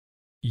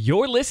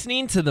You're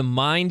listening to the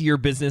Mind Your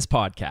Business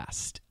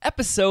podcast,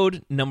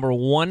 episode number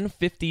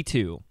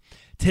 152.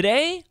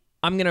 Today,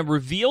 I'm going to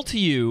reveal to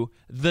you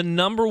the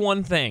number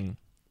one thing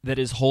that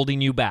is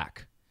holding you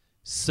back.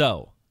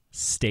 So,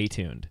 stay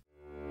tuned.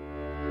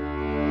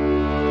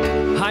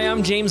 Hi,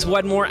 I'm James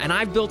Wedmore, and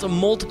I've built a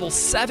multiple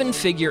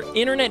seven-figure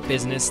internet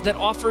business that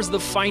offers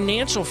the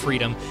financial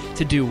freedom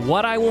to do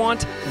what I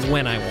want,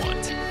 when I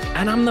want.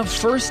 And I'm the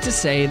first to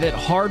say that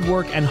hard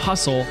work and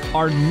hustle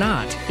are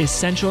not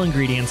essential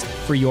ingredients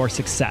for your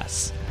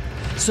success.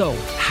 So,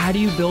 how do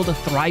you build a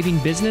thriving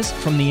business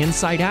from the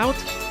inside out?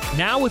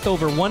 Now with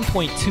over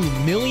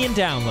 1.2 million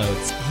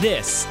downloads,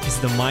 this is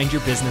the Mind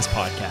Your Business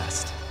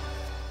podcast.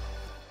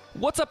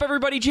 What's up,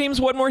 everybody? James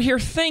Wedmore here.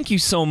 Thank you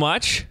so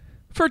much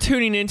for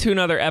tuning in to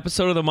another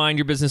episode of the Mind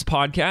Your Business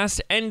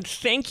podcast. And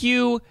thank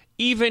you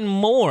even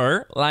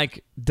more,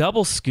 like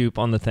double scoop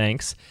on the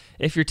thanks,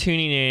 if you're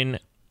tuning in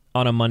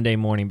on a Monday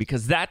morning,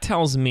 because that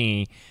tells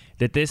me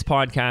that this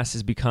podcast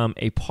has become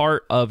a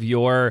part of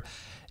your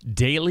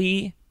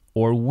daily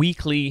or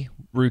weekly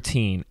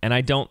routine. And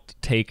I don't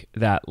take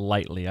that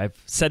lightly. I've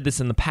said this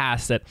in the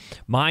past that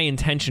my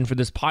intention for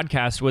this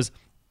podcast was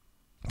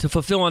to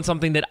fulfill on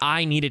something that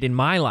I needed in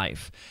my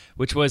life,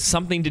 which was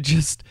something to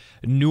just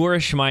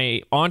nourish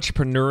my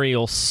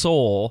entrepreneurial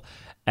soul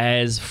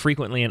as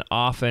frequently and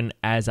often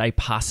as I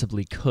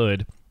possibly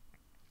could.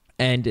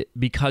 And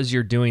because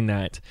you're doing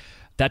that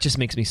just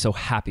makes me so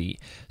happy.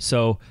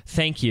 So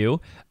thank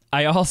you.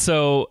 I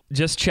also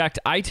just checked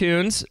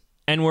iTunes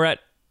and we're at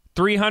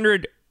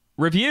 300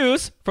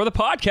 reviews for the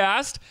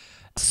podcast.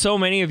 So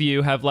many of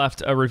you have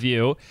left a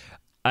review.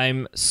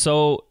 I'm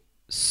so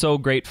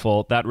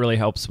grateful. That really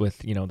helps with,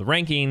 the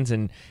rankings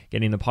and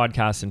getting the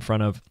podcast in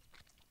front of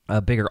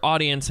a bigger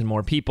audience and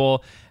more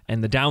people.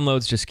 And the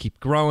downloads just keep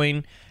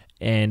growing.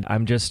 And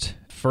I'm just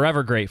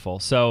forever grateful.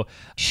 So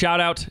shout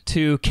out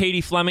to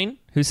Katie Fleming,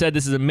 who said,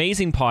 "This is an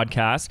amazing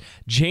podcast.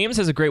 James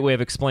has a great way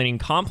of explaining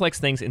complex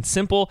things in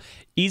simple,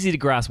 easy to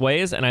grasp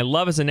ways. And I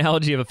love his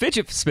analogy of a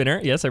fidget spinner."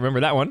 Yes, I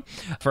remember that one.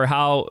 "For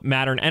how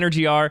matter and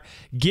energy are.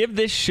 Give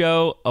this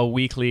show a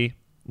weekly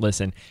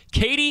listen."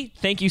 Katie,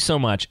 thank you so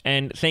much.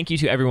 And thank you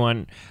to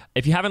everyone.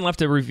 If you haven't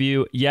left a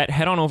review yet,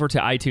 head on over to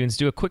iTunes,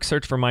 do a quick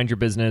search for Mind Your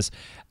Business.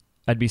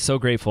 I'd be so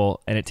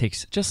grateful. And it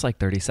takes just like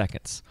 30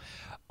 seconds.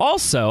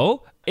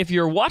 Also, if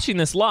you're watching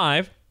this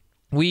live,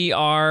 we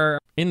are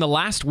in the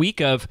last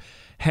week of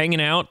hanging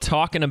out,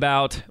 talking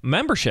about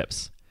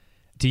memberships.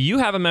 Do you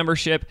have a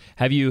membership?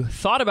 Have you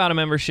thought about a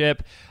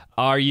membership?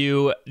 Are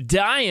you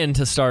dying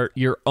to start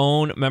your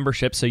own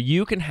membership so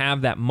you can have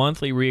that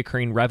monthly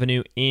recurring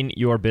revenue in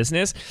your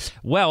business?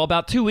 Well,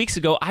 about 2 weeks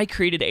ago, I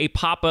created a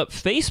pop-up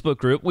Facebook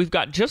group. We've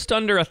got just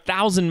under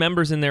 1,000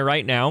 members in there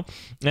right now,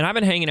 and I've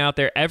been hanging out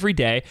there every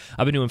day.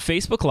 I've been doing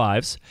Facebook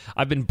Lives.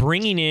 I've been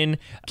bringing in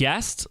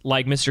guests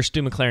like Mr.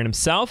 Stu McLaren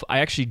himself. I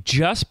actually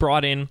just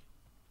brought in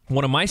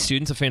one of my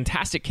students, a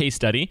fantastic case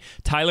study,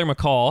 Tyler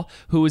McCall,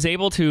 who was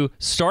able to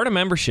start a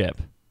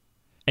membership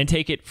and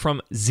take it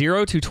from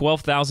 $0 to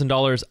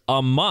 $12,000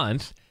 a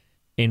month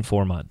in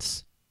 4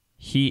 months.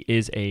 He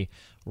is a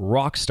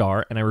rock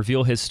star, and I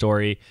reveal his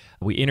story.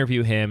 We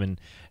interview him and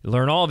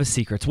learn all of his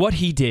secrets, what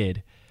he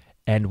did,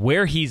 and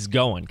where he's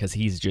going, because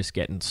he's just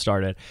getting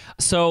started.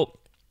 So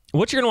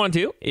what you're going to want to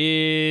do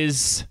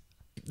is,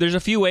 there's a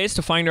few ways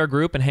to find our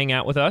group and hang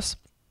out with us.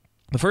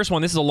 The first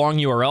one, this is a long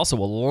URL, so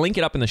we'll link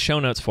it up in the show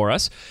notes for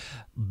us,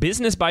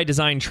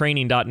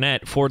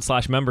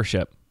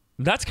 businessbydesigntraining.net/membership.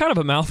 That's kind of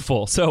a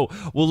mouthful. So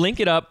we'll link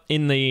it up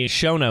in the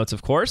show notes,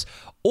 of course,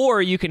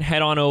 or you can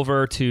head on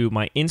over to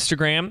my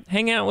Instagram.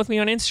 Hang out with me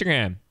on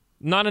Instagram.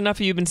 Not enough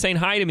of you have been saying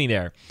hi to me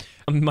there.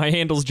 My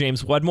handle's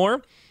James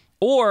Wedmore,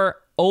 or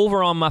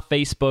over on my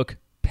Facebook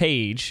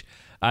page.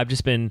 I've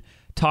just been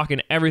talking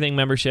everything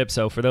membership.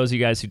 So for those of you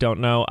guys who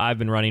don't know, I've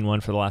been running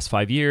one for the last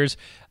 5 years.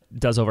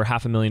 Does over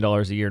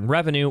 $500,000 a year in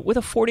revenue with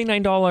a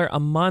 $49 a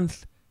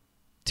month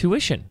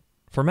tuition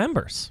for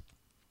members.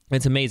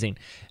 It's amazing.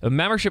 A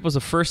membership was the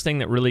first thing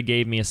that really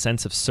gave me a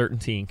sense of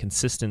certainty and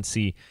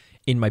consistency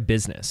in my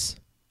business.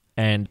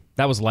 And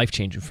that was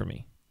life-changing for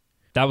me.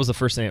 That was the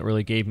first thing that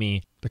really gave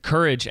me the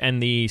courage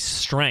and the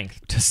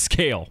strength to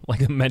scale, like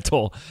the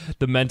mental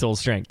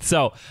strength.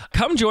 So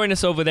come join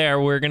us over there.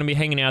 We're going to be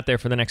hanging out there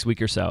for the next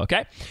week or so,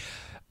 okay?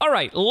 All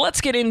right, let's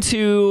get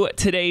into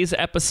today's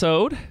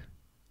episode.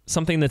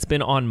 Something that's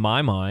been on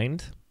my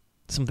mind,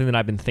 something that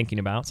I've been thinking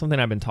about, something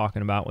I've been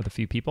talking about with a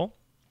few people.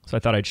 So I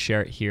thought I'd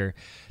share it here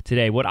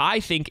today. What I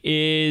think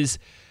is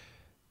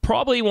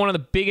probably one of the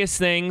biggest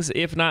things,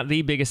 if not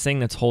the biggest thing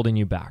that's holding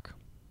you back.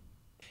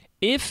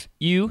 If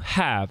you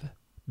have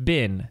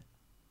been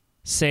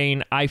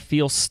saying, "I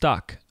feel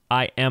stuck,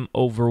 I am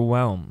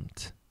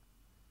overwhelmed,"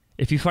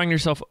 if you find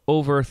yourself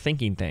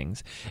overthinking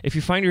things, if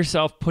you find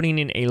yourself putting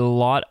in a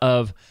lot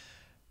of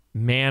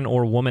man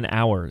or woman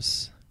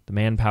hours, the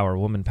manpower,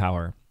 woman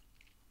power,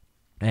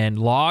 and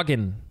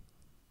logging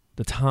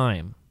the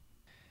time,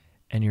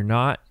 and you're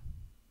not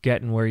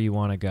getting where you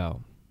want to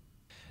go,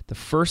 the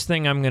first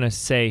thing I'm going to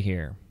say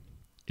here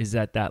is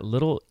that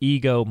little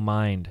ego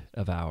mind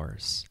of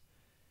ours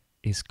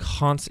is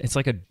constant. It's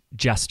like a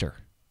jester,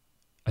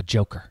 a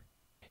joker.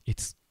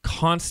 It's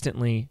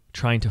constantly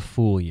trying to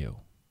fool you.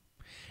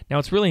 Now,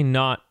 it's really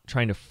not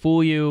trying to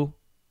fool you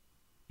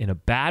in a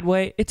bad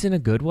way. It's in a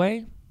good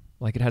way.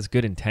 Like, it has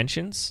good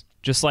intentions.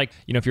 Just like,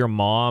 if you're a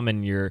mom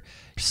and your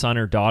son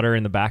or daughter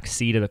in the back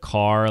seat of the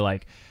car,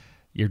 like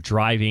you're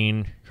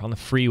driving, you're on the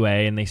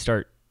freeway, and they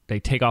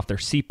take off their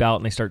seatbelt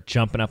and they start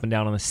jumping up and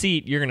down on the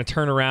seat, you're going to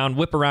turn around,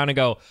 whip around and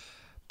go,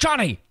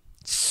 Johnny,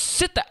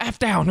 sit the F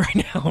down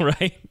right now,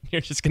 right?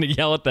 You're just going to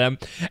yell at them,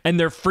 and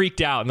they're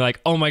freaked out and they're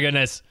like, oh my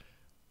goodness,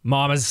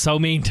 mom is so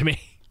mean to me.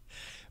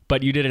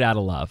 But you did it out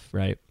of love,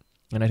 right?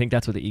 And I think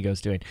that's what the ego is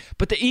doing.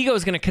 But the ego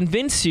is going to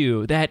convince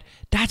you that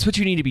that's what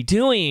you need to be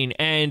doing,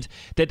 and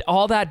that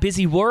all that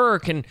busy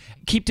work, and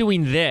keep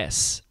doing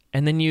this.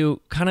 And then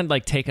you kind of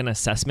like take an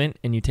assessment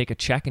and you take a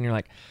check and you're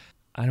like,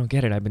 I don't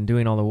get it. I've been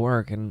doing all the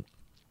work and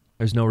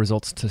there's no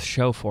results to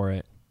show for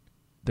it.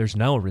 There's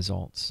no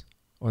results.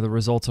 Or the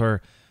results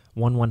are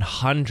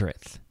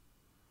 1/100th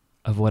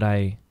of what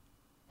I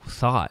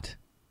thought.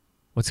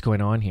 What's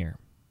going on here?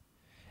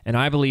 And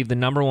I believe the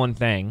number one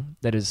thing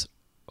that is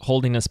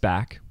holding us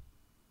back,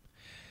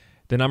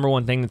 the number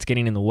one thing that's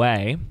getting in the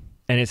way,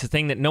 and it's a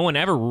thing that no one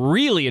ever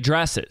really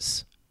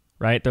addresses,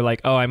 right? They're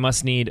like, oh, I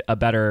must need a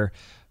better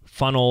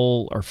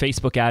funnel or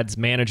Facebook ads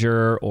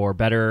manager or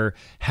better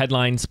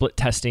headline split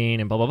testing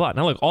and blah, blah, blah.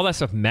 Now, look, all that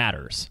stuff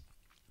matters,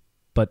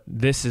 but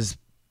this is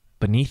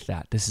beneath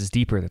that. This is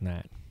deeper than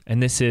that.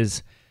 And this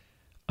is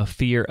a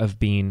fear of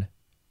being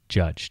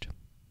judged.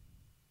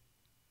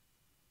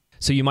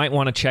 So you might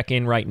want to check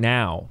in right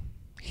now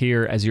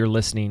here as you're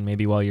listening,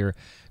 maybe while you're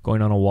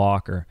going on a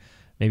walk, or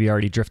maybe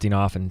already drifting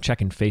off and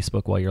checking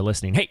Facebook while you're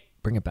listening. Hey,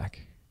 bring it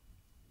back.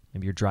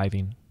 Maybe you're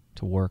driving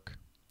to work.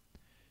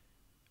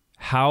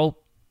 How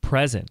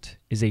present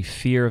is a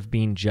fear of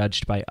being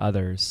judged by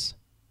others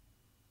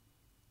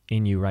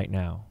in you right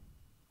now?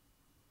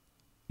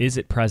 Is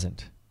it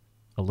present?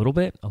 A little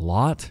bit? A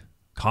lot?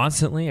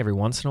 Constantly? Every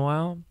once in a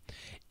while?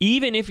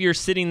 Even if you're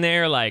sitting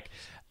there like,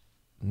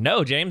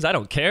 no, James, I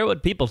don't care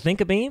what people think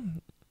of me.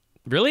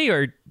 Really?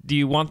 Or do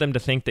you want them to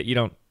think that you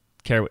don't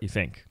care what you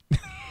think?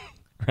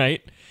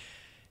 Right?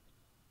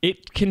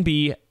 It can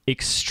be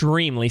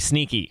extremely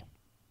sneaky.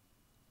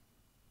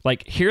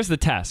 Like, here's the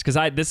test, because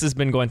this has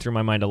been going through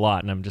my mind a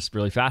lot, and I'm just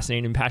really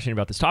fascinated and passionate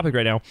about this topic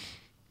right now.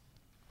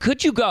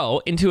 Could you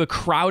go into a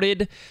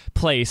crowded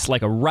place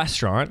like a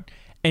restaurant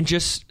and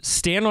just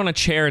stand on a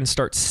chair and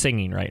start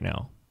singing right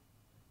now?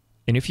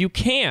 And if you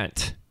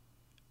can't,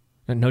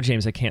 no,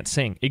 James, I can't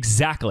sing.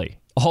 Exactly.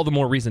 All the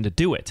more reason to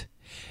do it.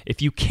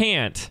 If you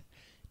can't,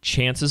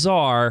 chances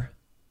are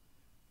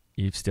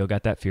you've still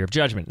got that fear of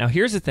judgment. Now,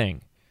 here's the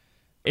thing.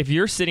 If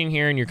you're sitting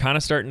here and you're kind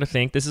of starting to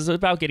think, this is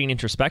about getting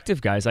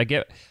introspective, guys. I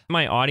get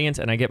my audience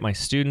and I get my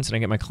students and I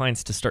get my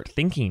clients to start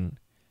thinking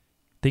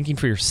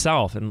for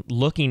yourself and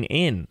looking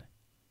in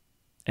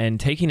and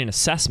taking an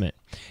assessment.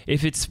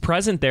 If it's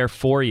present there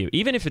for you,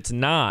 even if it's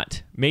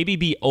not, maybe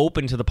be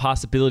open to the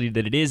possibility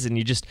that it is and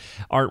you just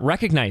aren't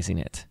recognizing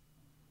it.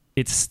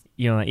 It's,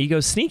 the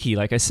ego's sneaky,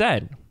 like I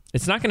said.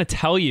 It's not going to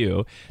tell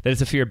you that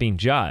it's a fear of being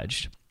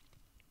judged.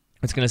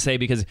 It's going to say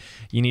because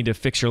you need to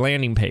fix your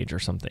landing page or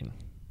something.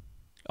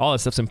 All that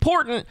stuff's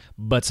important,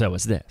 but so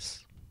is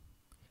this.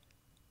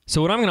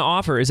 So what I'm going to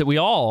offer is that we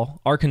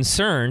all are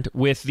concerned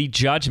with the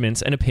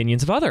judgments and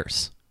opinions of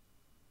others.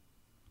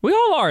 We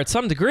all are at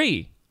some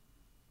degree.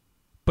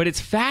 But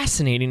it's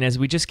fascinating as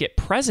we just get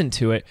present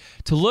to it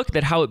to look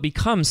at how it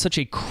becomes such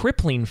a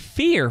crippling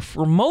fear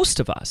for most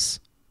of us.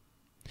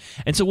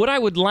 And so what I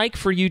would like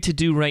for you to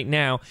do right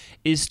now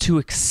is to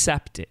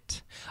accept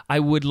it. I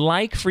would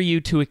like for you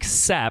to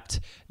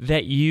accept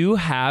that you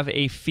have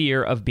a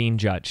fear of being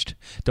judged.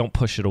 Don't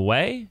push it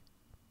away.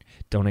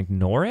 Don't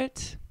ignore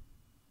it.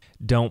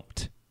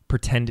 Don't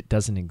pretend it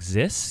doesn't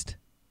exist.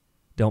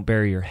 Don't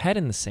bury your head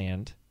in the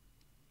sand.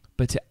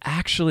 But to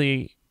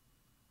actually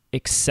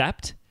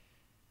accept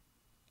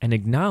and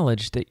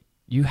acknowledge that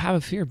you have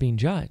a fear of being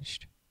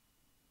judged.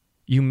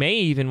 You may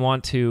even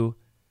want to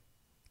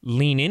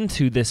lean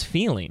into this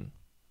feeling.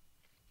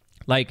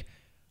 Like,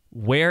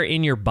 where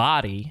in your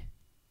body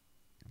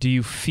do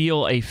you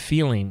feel a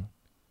feeling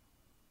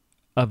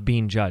of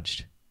being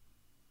judged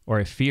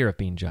or a fear of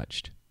being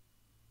judged?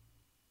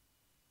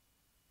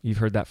 You've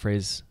heard that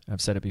phrase,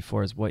 I've said it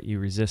before, is what you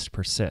resist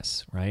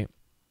persists, right?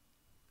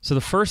 So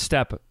the first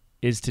step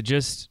is to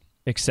just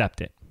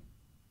accept it.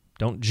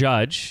 Don't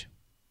judge.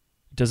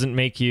 It doesn't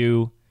make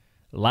you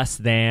less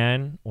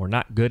than or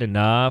not good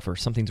enough or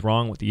something's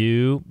wrong with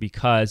you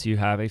because you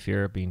have a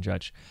fear of being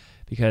judged.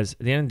 Because at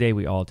the end of the day,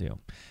 we all do.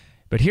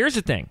 But here's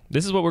the thing.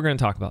 This is what we're going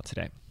to talk about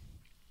today.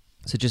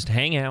 So just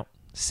hang out,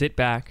 sit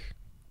back,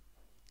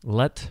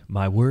 let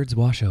my words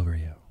wash over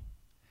you.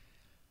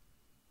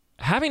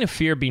 Having a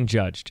fear of being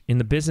judged in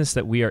the business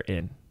that we are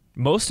in,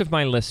 most of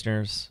my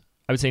listeners,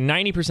 I would say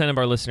 90% of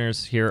our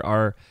listeners here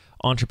are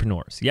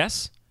entrepreneurs.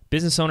 Yes?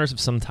 Business owners of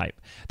some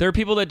type. There are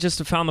people that just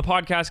have found the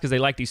podcast because they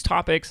like these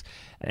topics,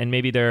 and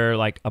maybe they're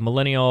like a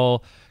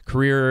millennial,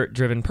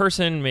 career-driven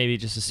person, maybe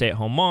just a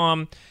stay-at-home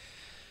mom.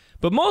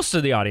 But most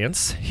of the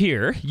audience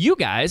here, you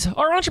guys,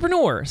 are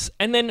entrepreneurs.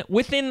 And then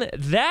within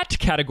that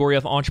category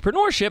of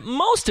entrepreneurship,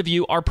 most of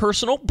you are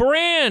personal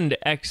brand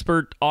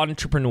expert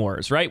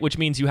entrepreneurs, right? Which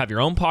means you have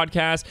your own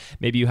podcast.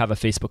 Maybe you have a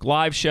Facebook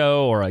Live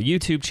show or a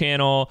YouTube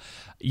channel.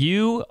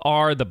 You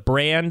are the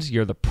brand.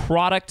 You're the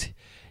product.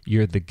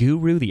 You're the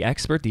guru, the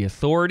expert, the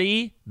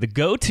authority, the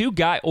go-to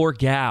guy or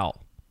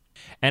gal.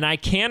 And I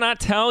cannot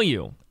tell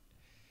you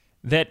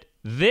that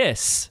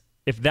this,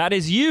 if that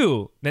is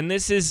you, then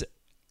this is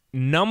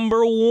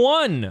number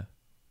one,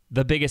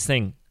 the biggest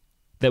thing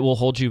that will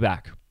hold you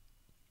back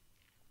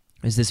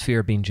is this fear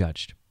of being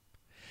judged.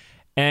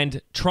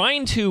 And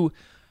trying to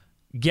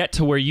get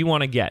to where you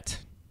want to get,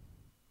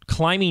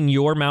 climbing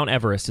your Mount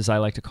Everest, as I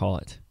like to call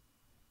it,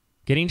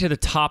 getting to the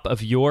top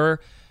of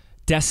your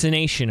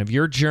destination, of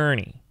your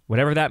journey,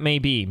 whatever that may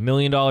be, $1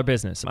 million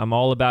business. I'm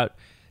all about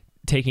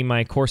taking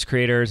my course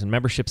creators and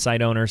membership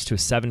site owners to a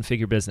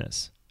 7-figure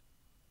business.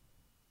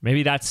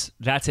 Maybe that's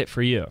it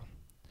for you.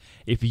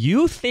 If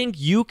you think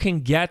you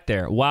can get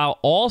there while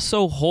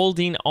also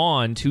holding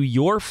on to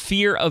your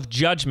fear of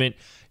judgment,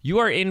 you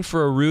are in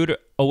for a rude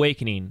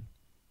awakening.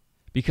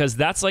 Because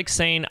that's like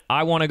saying,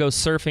 I want to go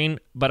surfing,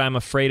 but I'm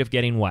afraid of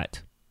getting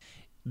wet.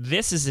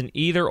 This is an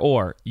either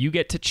or. You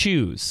get to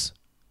choose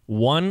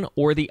one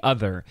or the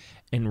other.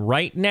 And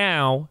right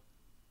now,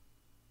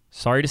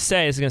 sorry to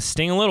say, it's going to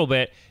sting a little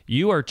bit,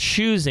 you are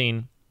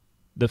choosing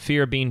the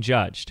fear of being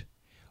judged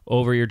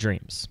over your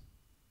dreams.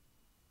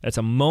 That's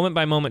a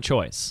moment-by-moment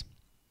choice.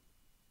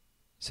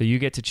 So you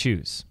get to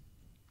choose.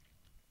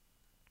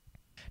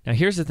 Now,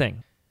 here's the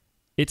thing.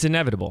 It's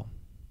inevitable,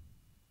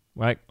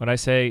 right? When I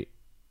say,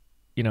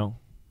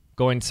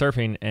 going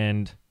surfing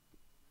and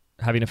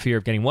having a fear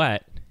of getting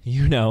wet,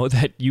 you know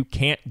that you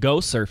can't go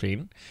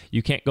surfing.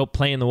 You can't go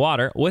play in the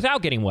water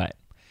without getting wet.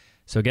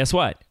 So guess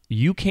what?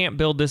 You can't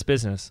build this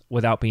business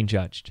without being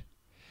judged.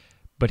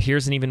 But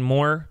here's an even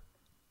more,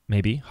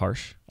 maybe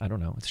harsh, I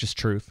don't know, it's just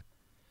truth.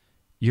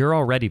 You're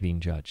already being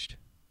judged.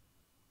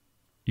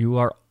 You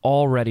are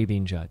already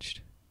being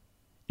judged.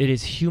 It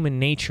is human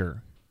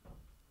nature.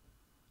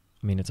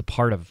 I mean, it's a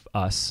part of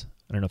us.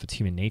 I don't know if it's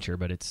human nature,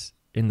 but it's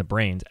in the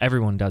brains.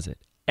 Everyone does it.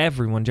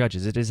 Everyone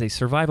judges. It is a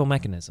survival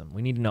mechanism.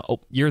 We need to know,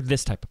 oh, you're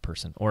this type of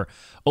person, or,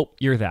 oh,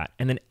 you're that.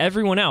 And then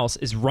everyone else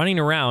is running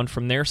around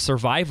from their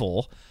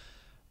survival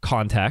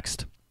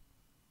context.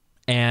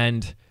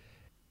 And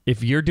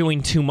if you're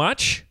doing too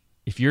much,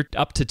 if you're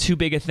up to too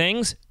big of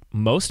things,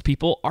 most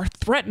people are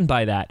threatened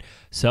by that.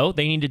 So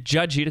they need to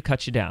judge you to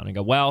cut you down and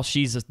go, well,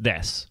 she's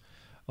this,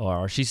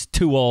 or she's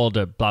too old,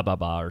 or blah, blah,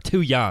 blah, or too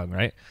young,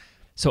 right?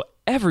 So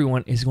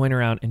everyone is going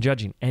around and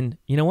judging. And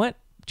you know what?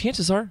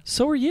 Chances are,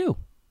 so are you.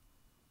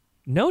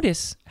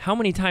 Notice how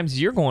many times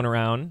you're going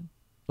around.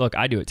 Look,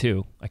 I do it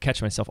too. I catch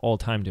myself all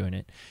the time doing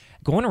it.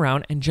 Going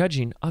around and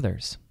judging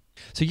others.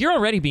 So you're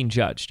already being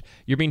judged.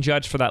 You're being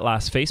judged for that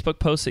last Facebook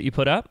post that you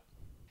put up.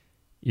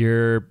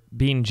 You're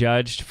being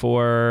judged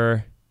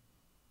for,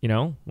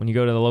 when you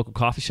go to the local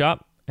coffee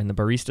shop and the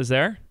barista's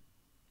there.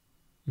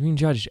 You're being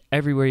judged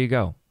everywhere you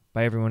go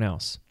by everyone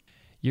else.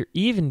 You're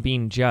even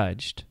being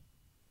judged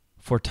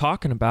for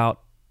talking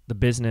about the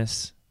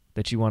business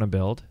that you want to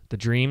build, the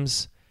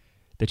dreams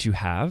that you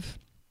have,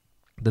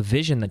 the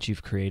vision that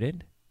you've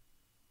created,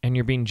 and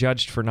you're being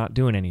judged for not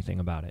doing anything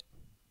about it.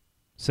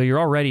 So you're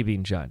already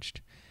being judged.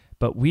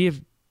 But we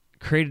have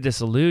created this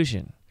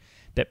illusion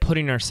that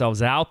putting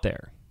ourselves out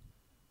there,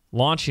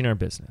 launching our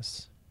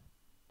business,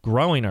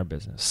 growing our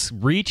business,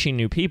 reaching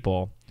new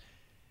people,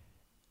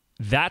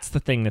 that's the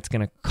thing that's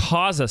going to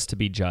cause us to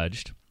be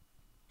judged.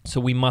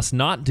 So we must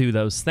not do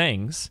those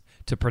things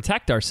to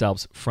protect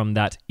ourselves from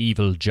that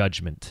evil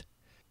judgment.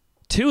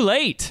 Too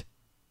late.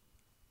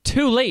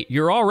 Too late.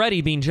 You're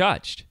already being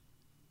judged.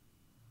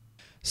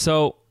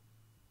 So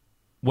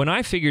when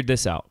I figured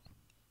this out,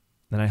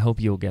 then I hope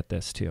you'll get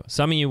this too.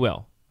 Some of you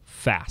will,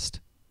 fast.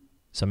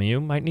 Some of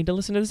you might need to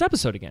listen to this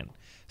episode again.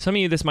 Some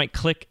of you, this might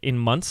click in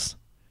months,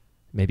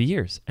 maybe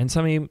years, and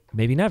some of you,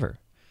 maybe never.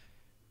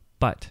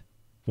 But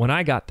when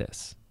I got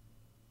this,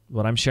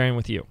 what I'm sharing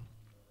with you,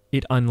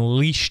 it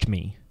unleashed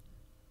me,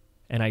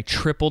 and I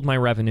tripled my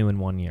revenue in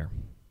 1 year.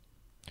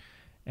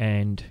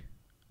 And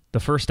the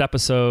first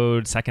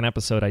episode, second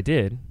episode I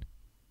did,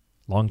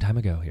 long time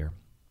ago here,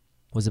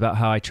 was about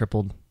how I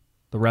tripled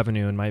the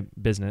revenue in my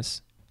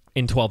business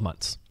in 12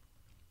 months.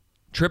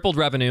 Tripled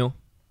revenue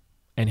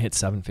and hit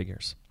 7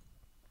 figures.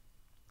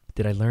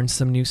 Did I learn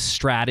some new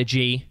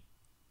strategy?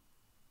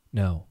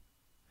 No.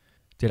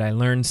 Did I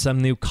learn some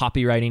new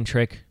copywriting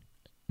trick?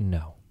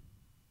 No.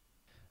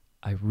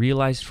 I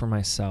realized for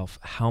myself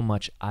how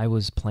much I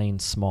was playing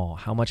small,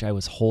 how much I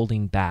was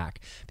holding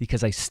back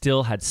because I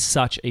still had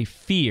such a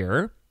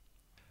fear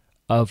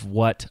of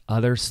what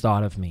others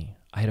thought of me.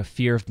 I had a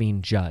fear of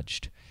being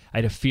judged. I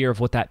had a fear of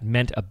what that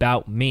meant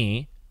about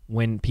me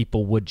when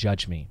people would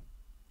judge me.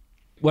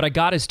 What I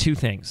got is 2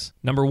 things.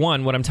 Number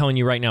 1, what I'm telling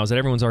you right now is that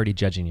everyone's already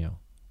judging you.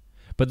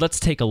 But let's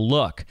take a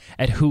look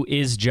at who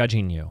is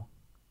judging you.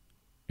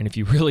 And if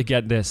you really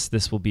get this,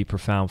 this will be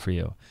profound for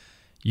you.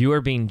 You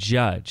are being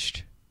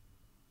judged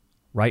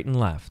right and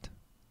left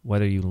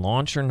whether you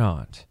launch or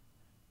not,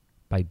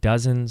 by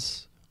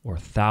dozens or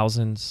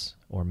thousands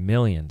or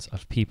millions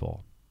of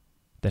people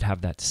that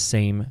have that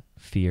same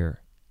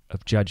fear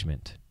of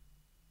judgment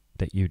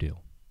that you do,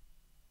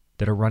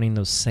 that are running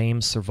those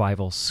same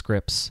survival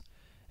scripts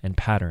and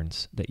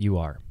patterns that you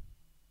are.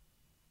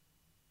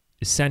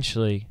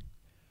 Essentially,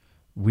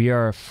 we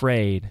are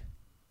afraid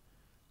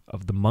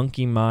of the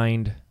monkey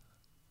mind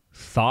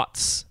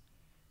thoughts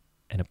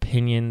and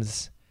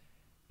opinions,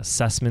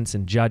 assessments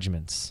and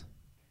judgments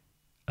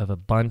of a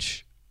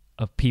bunch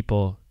of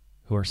people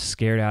who are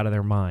scared out of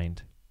their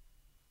mind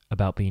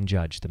about being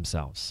judged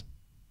themselves.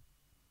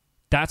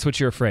 That's what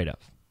you're afraid of.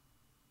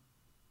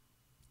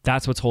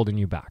 That's what's holding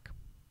you back.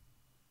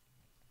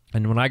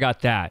 And when I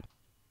got that,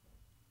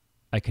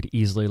 I could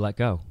easily let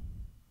go.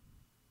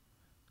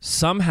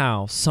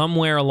 Somehow,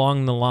 somewhere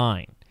along the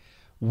line,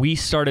 we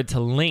started to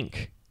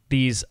link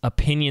these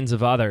opinions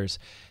of others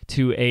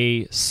to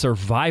a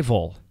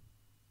survival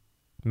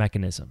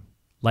mechanism.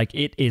 Like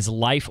it is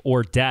life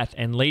or death.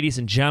 And ladies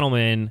and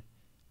gentlemen,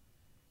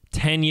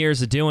 10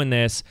 years of doing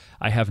this,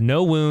 I have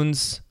no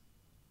wounds,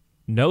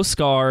 no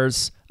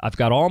scars. I've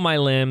got all my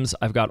limbs.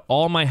 I've got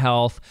all my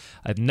health.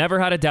 I've never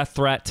had a death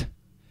threat.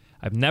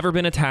 I've never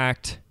been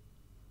attacked.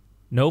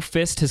 No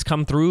fist has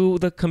come through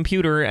the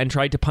computer and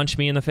tried to punch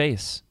me in the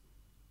face.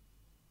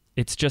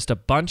 It's just a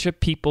bunch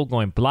of people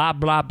going blah,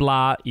 blah,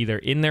 blah, either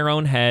in their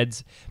own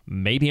heads,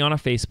 maybe on a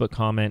Facebook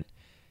comment,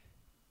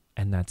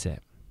 and that's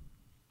it.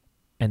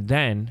 And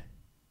then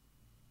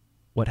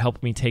what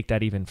helped me take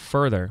that even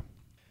further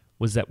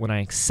was that when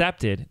I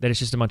accepted that it's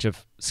just a bunch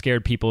of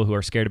scared people who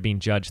are scared of being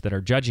judged that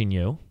are judging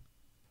you,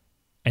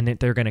 and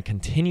that they're going to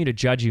continue to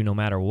judge you no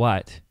matter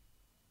what,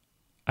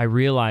 I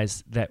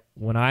realized that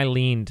when I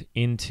leaned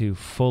into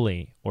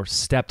fully or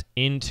stepped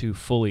into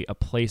fully a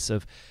place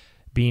of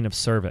being of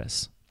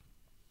service,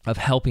 of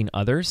helping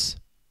others,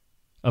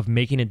 of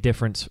making a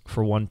difference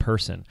for one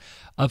person,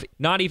 of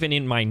not even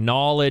in my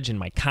knowledge and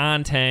my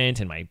content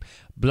and my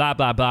blah,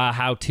 blah, blah,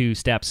 how-to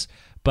steps,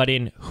 but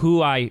in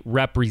who I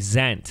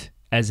represent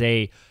as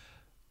a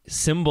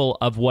symbol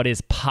of what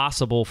is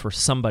possible for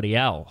somebody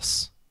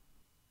else.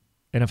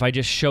 And if I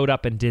just showed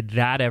up and did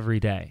that every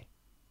day,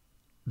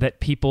 that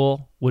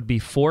people would be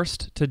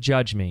forced to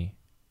judge me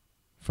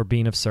for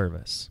being of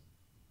service,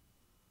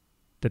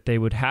 that they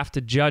would have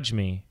to judge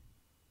me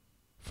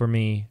for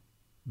me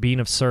being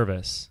of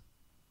service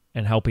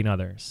and helping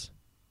others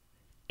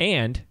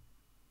and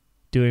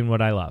doing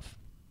what I love.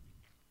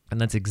 And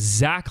that's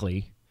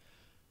exactly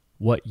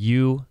what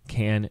you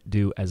can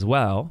do as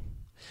well,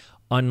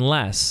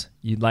 unless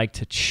you'd like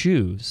to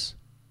choose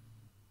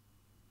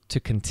to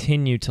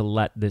continue to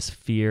let this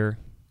fear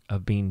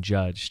of being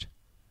judged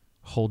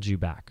hold you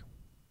back.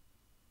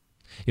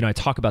 You know, I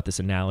talk about this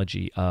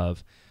analogy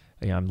of,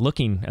 I'm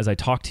looking, as I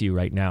talk to you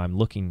right now, I'm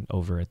looking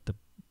over at the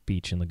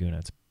beach in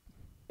Laguna.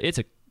 It's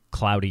a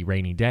cloudy,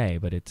 rainy day,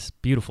 but it's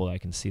beautiful. I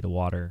can see the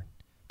water.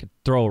 I could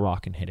throw a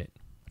rock and hit it.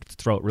 I could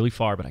throw it really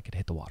far, but I could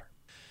hit the water.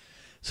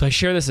 So I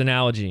share this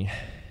analogy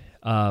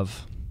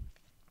of,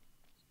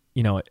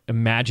 you know,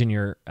 imagine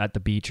you're at the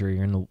beach or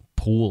you're in the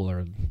pool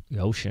or the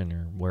ocean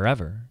or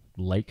wherever,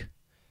 lake,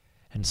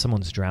 and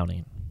someone's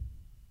drowning.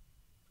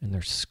 And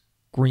they're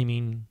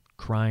screaming,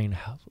 crying,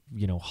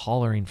 you know,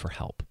 hollering for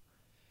help.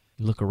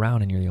 You look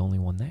around and you're the only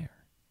one there.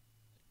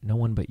 No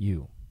one but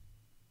you.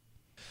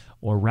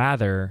 Or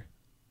rather,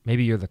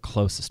 maybe you're the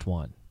closest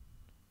one.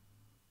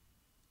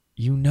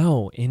 You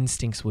know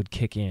instincts would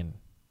kick in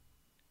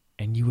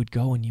and you would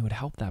go and you would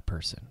help that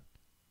person.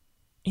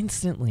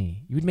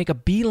 Instantly. You would make a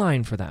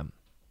beeline for them.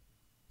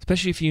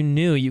 Especially if you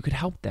knew you could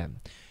help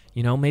them.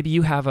 You know, maybe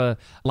you have a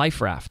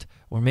life raft,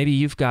 or maybe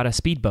you've got a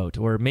speedboat,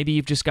 or maybe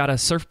you've just got a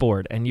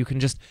surfboard and you can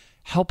just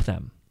help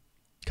them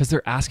because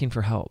they're asking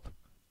for help.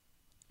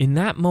 In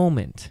that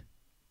moment,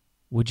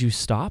 would you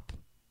stop?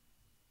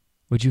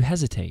 Would you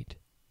hesitate?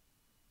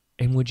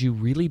 And would you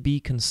really be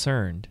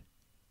concerned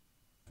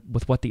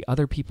with what the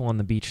other people on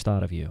the beach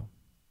thought of you?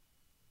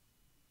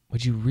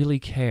 Would you really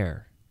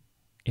care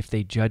if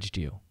they judged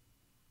you?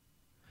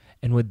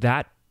 And would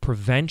that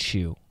prevent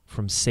you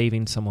from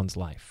saving someone's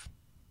life?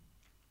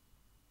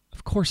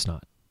 Of course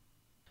not.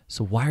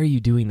 So why are you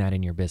doing that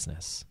in your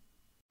business?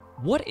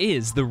 What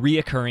is the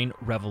reoccurring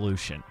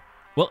revolution?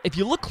 Well, if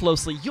you look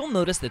closely, you'll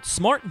notice that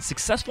smart and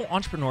successful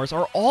entrepreneurs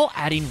are all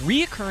adding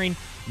reoccurring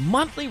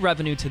monthly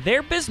revenue to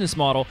their business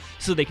model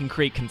so they can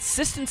create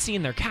consistency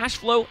in their cash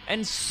flow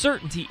and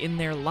certainty in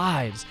their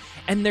lives.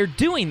 And they're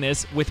doing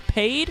this with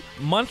paid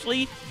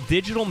monthly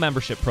digital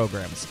membership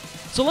programs.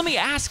 So let me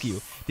ask you,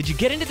 did you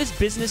get into this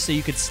business so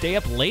you could stay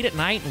up late at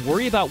night and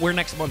worry about where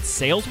next month's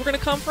sales were going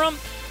to come from?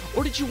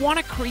 Or did you want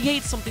to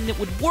create something that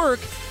would work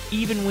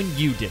even when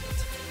you didn't?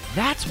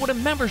 That's what a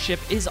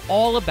membership is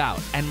all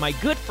about. And my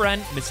good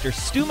friend, Mr.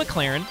 Stu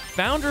McLaren,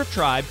 founder of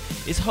Tribe,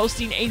 is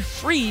hosting a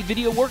free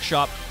video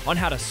workshop on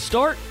how to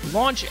start,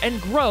 launch,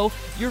 and grow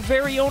your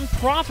very own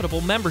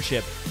profitable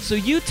membership so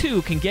you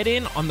too can get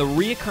in on the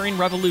reoccurring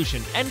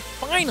revolution and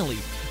finally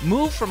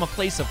move from a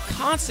place of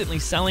constantly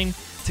selling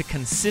to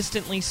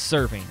consistently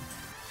serving.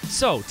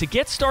 So to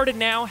get started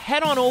now,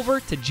 head on over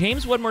to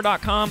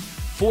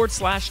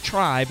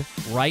jameswedmore.com/tribe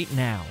right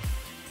now.